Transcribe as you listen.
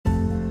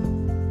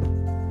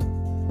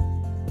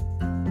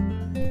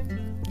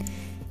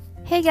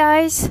Hey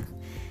guys,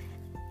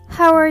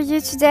 how are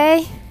you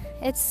today?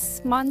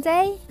 It's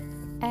Monday,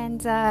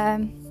 and I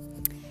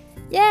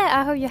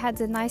hope you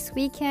had a nice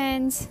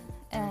weekend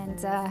and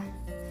that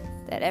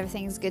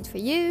everything is good for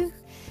you.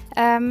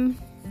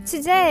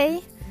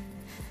 Today,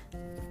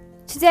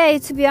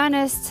 to be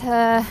honest,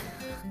 I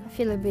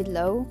feel a bit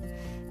low,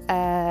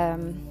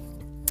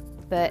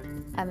 but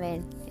I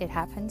mean, it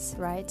happens,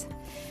 right?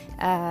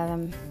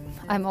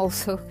 I'm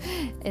also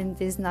in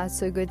this not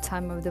so good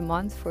time of the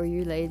month for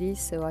you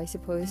ladies, so I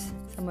suppose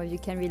some of you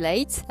can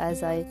relate,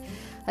 as I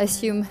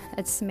assume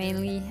it's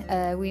mainly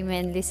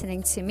women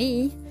listening to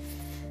me.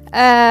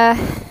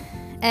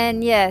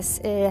 And yes,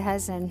 it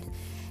hasn't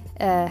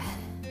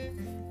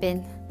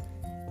been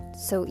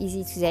so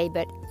easy today,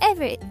 but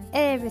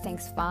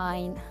everything's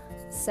fine.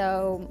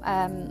 So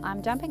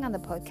I'm jumping on the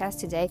podcast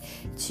today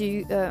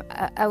to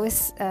I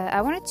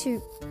wanted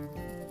to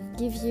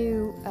give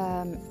you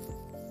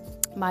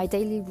my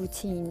daily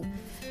routine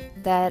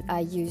that I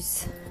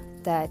use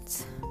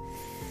that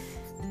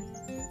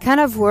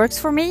kind of works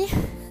for me,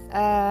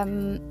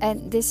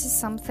 and this is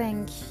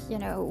something, you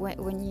know,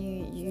 when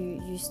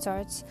you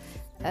start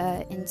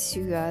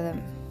into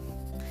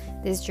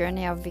this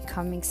journey of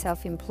becoming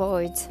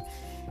self-employed,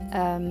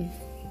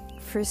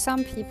 for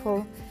some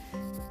people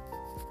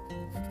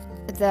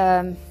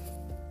the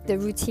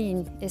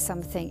routine is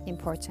something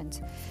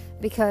important,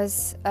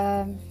 because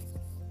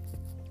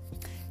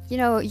you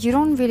know, you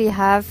don't really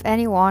have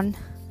anyone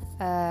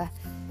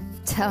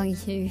telling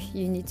you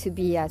need to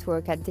be at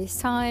work at this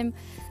time.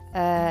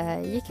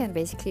 You can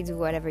basically do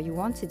whatever you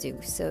want to do.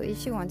 So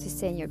if you want to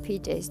stay in your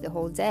PJs the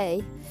whole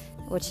day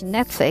watching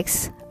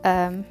Netflix,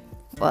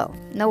 well,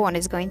 no one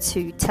is going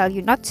to tell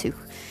you not to.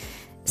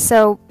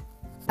 So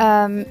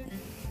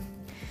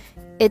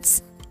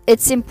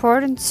it's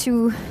important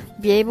to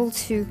be able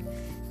to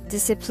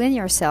discipline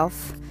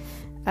yourself,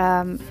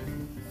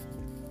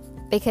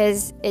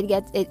 because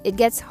it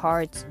gets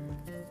hard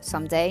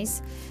some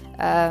days.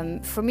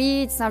 For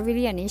me, it's not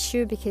really an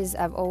issue, because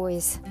I've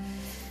always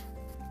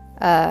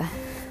I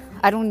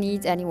don't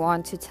need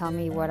anyone to tell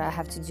me what I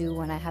have to do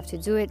when I have to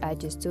do it. I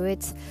just do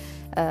it.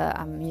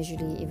 I'm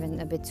usually even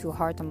a bit too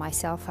hard on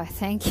myself, I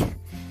think.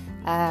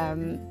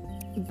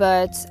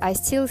 But I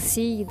still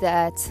see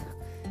that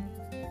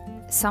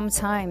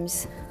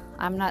sometimes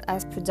I'm not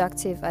as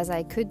productive as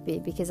I could be,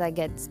 because I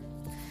get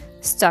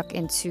stuck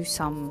into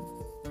some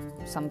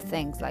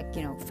things, like,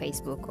 you know,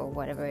 Facebook or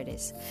whatever it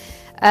is.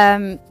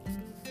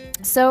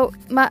 So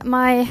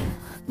my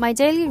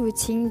daily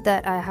routine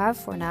that I have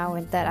for now,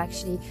 and that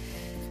actually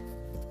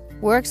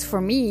works for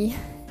me,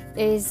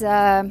 is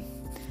I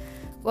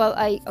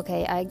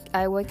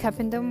wake up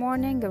in the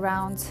morning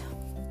around,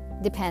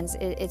 depends,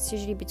 it's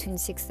usually between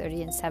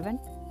 6:30 and 7.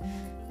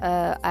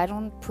 I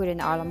don't put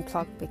an alarm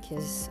clock,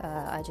 because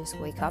I just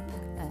wake up,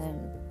 and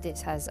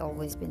this has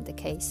always been the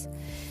case.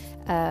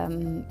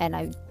 And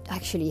I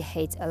actually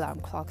hate alarm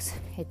clocks.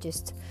 It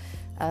just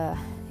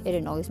it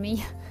annoys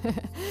me.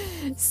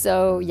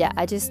 So yeah,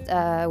 I just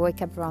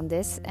wake up around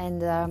this,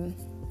 and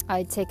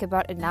I take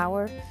about an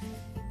hour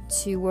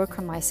to work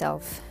on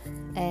myself.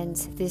 And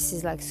this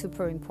is like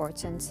super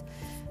important,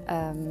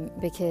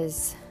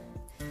 because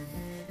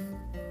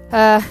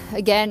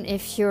again,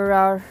 if you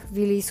are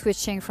really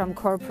switching from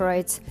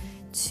corporate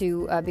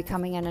to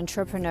becoming an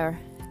entrepreneur,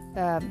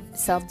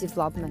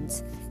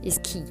 self-development is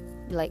key.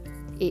 Like,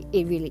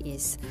 it really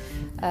is.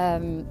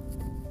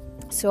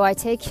 So I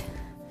take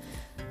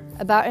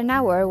about an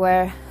hour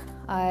where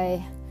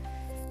I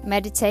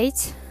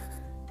meditate.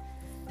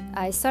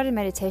 I started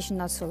meditation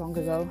not so long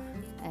ago,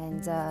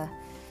 and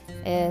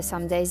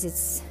some days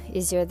it's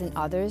easier than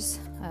others,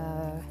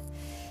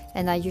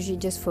 and I usually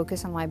just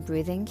focus on my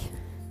breathing,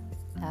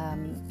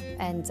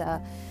 and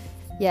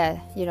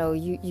you know,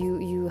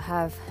 you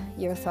have,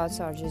 your thoughts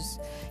are just,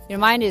 your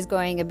mind is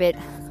going a bit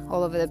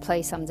all over the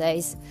place some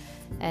days,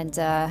 and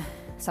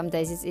some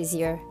days it's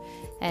easier,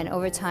 and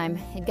over time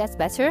it gets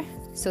better,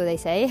 so they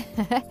say.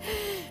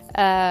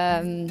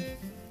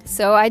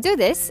 So I do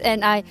this,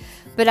 and I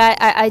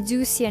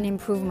do see an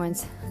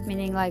improvement,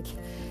 meaning, like,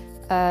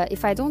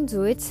 if I don't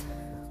do it,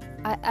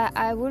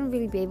 I wouldn't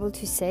really be able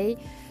to say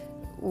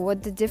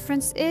what the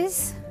difference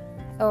is,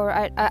 or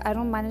I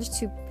don't manage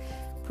to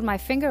put my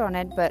finger on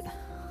it, but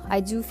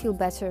I do feel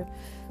better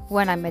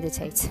when I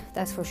meditate,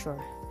 that's for sure.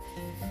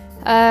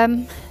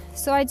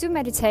 So I do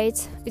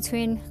meditate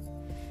between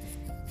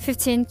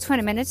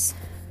 15-20 minutes.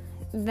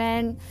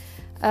 Then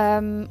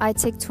I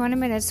take 20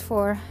 minutes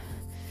for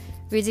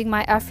reading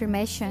my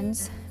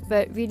affirmations,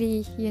 but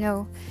really, you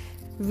know,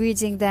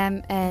 reading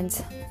them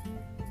and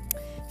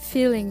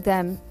feeling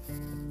them,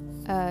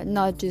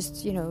 not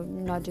just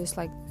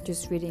like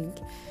just reading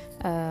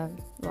a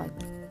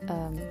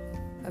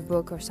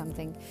book or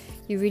something.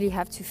 You really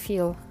have to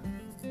feel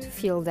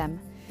them,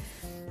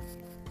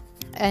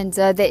 and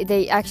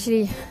they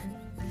actually,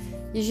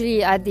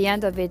 usually at the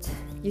end of it,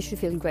 you should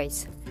feel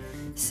great.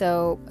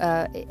 So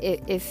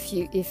if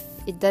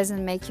it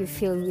doesn't make you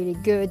feel really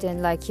good,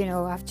 and, like, you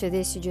know, after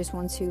this you just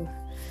want to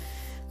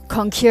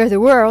conquer the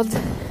world,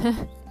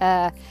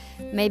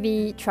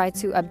 maybe try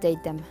to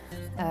update them,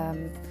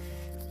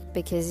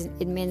 because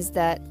it means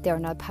that they're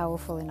not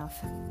powerful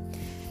enough.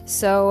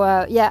 So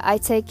I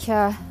take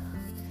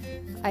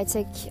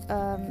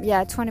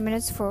 20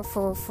 minutes for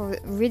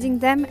reading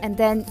them, and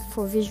then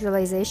for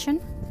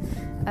visualization.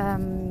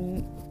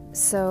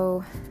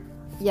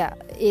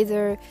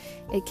 Either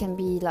it can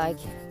be like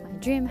my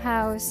dream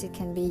house, it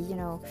can be, you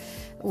know,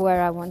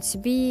 where I want to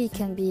be, it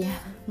can be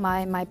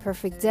my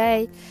perfect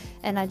day,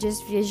 and I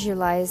just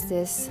visualize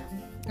this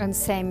and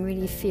say I'm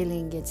really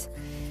feeling it,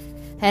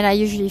 and I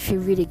usually feel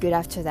really good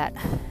after that.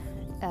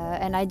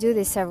 And I do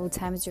this several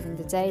times during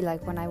the day,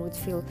 like when I would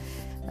feel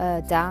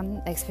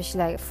down, especially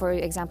like, for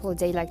example, a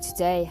day like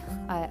today,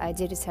 I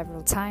did it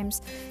several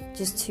times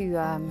just to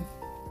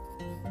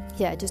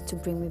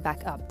bring me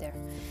back up there.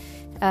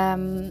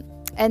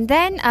 And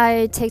then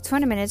I take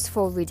 20 minutes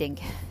for reading,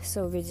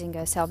 so reading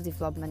a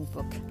self-development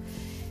book.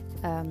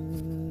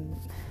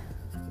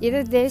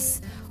 Either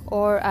this,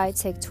 or I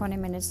take 20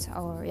 minutes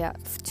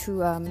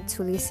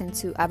to listen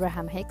to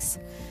Abraham Hicks.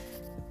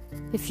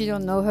 If you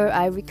don't know her,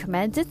 I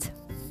recommend it.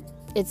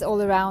 It's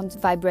all around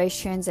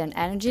vibrations and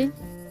energy,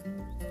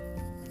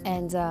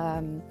 and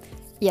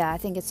I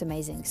think it's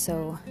amazing.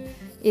 So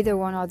either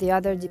one or the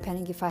other,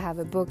 depending if I have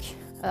a book.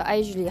 I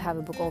usually have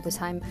a book all the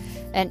time,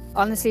 and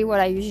honestly what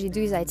I usually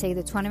do is I take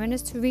the 20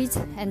 minutes to read,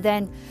 and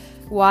then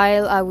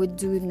while I would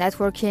do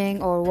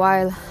networking or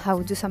while I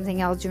would do something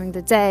else during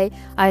the day,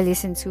 I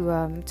listen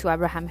to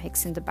Abraham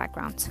Hicks in the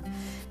background.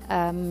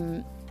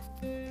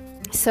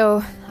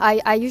 So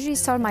I usually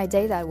start my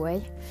day that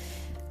way,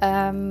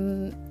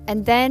 and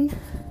then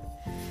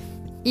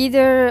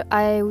either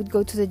I would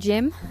go to the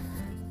gym,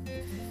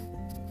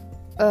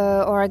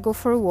 or I go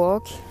for a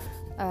walk.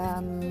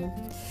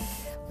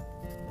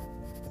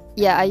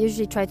 I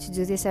usually try to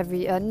do this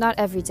not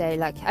every day.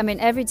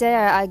 Every day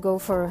I go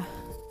for,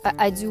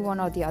 I do one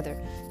or the other.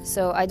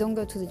 So I don't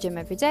go to the gym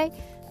every day,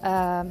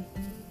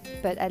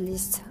 but at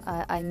least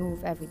I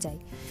move every day.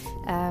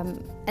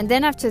 And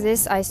then after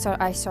this, I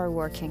start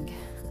working,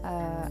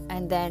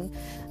 and then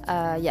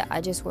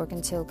I just work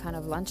until kind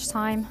of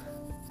lunchtime.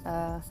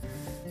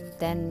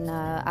 Then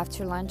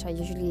after lunch, I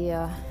usually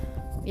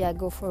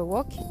go for a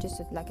walk,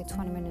 just like a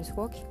 20 minutes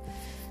walk,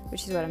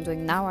 which is what I'm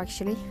doing now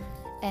actually,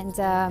 and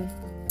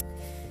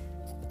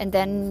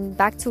then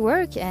back to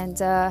work, and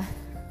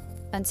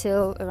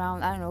until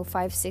around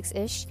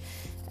 5-6ish,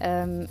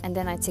 and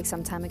then I take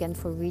some time again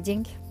for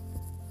reading.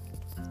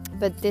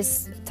 But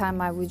this time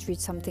I would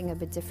read something a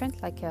bit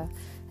different, like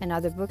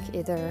another book,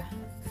 either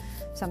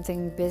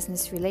something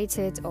business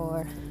related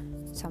or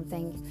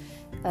something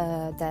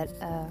that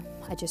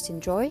I just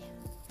enjoy.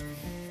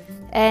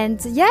 And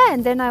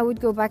then I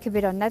would go back a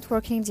bit on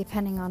networking,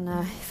 depending on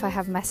if I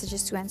have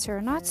messages to answer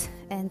or not,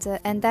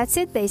 and that's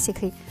it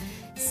basically.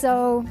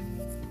 So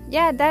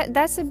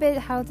that's a bit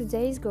how the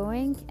day is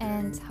going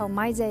and how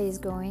my day is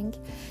going.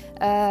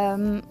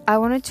 I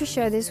wanted to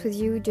share this with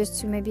you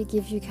just to maybe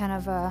give you kind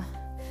of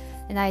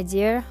an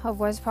idea of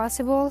what's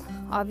possible.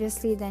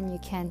 Obviously, then you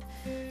can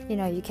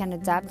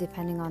adapt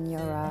depending on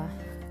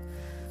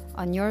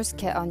your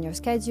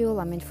schedule.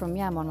 I mean, for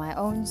me, I'm on my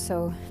own,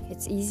 so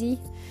it's easy.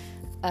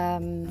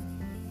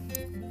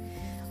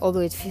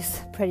 Although it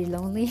feels pretty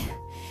lonely,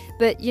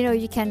 but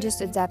you can just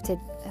adapt it.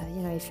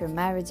 If you're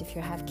married, if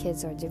you have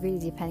kids, or really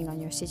depending on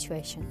your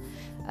situation.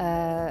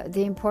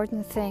 The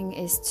important thing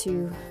is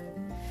to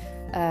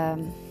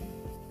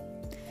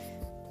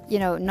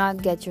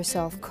not get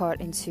yourself caught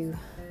into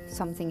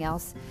something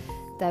else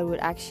that would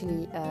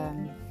actually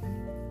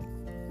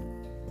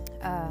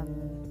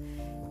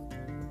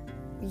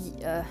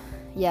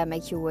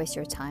make you waste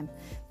your time,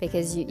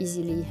 because you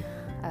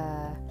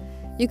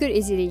could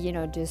easily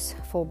just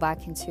fall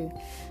back into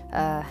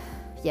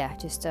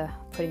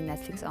putting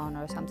Netflix on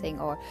or something,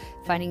 or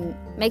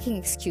making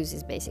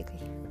excuses basically.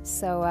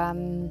 So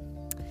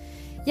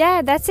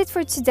that's it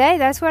for today.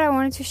 That's what I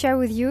wanted to share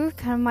with you,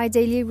 kind of my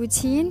daily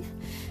routine.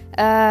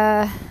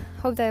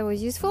 Hope that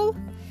was useful.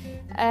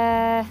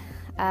 I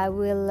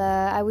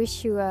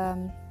wish you a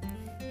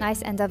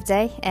nice end of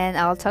day, and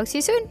I'll talk to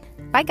you soon.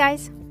 Bye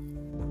guys.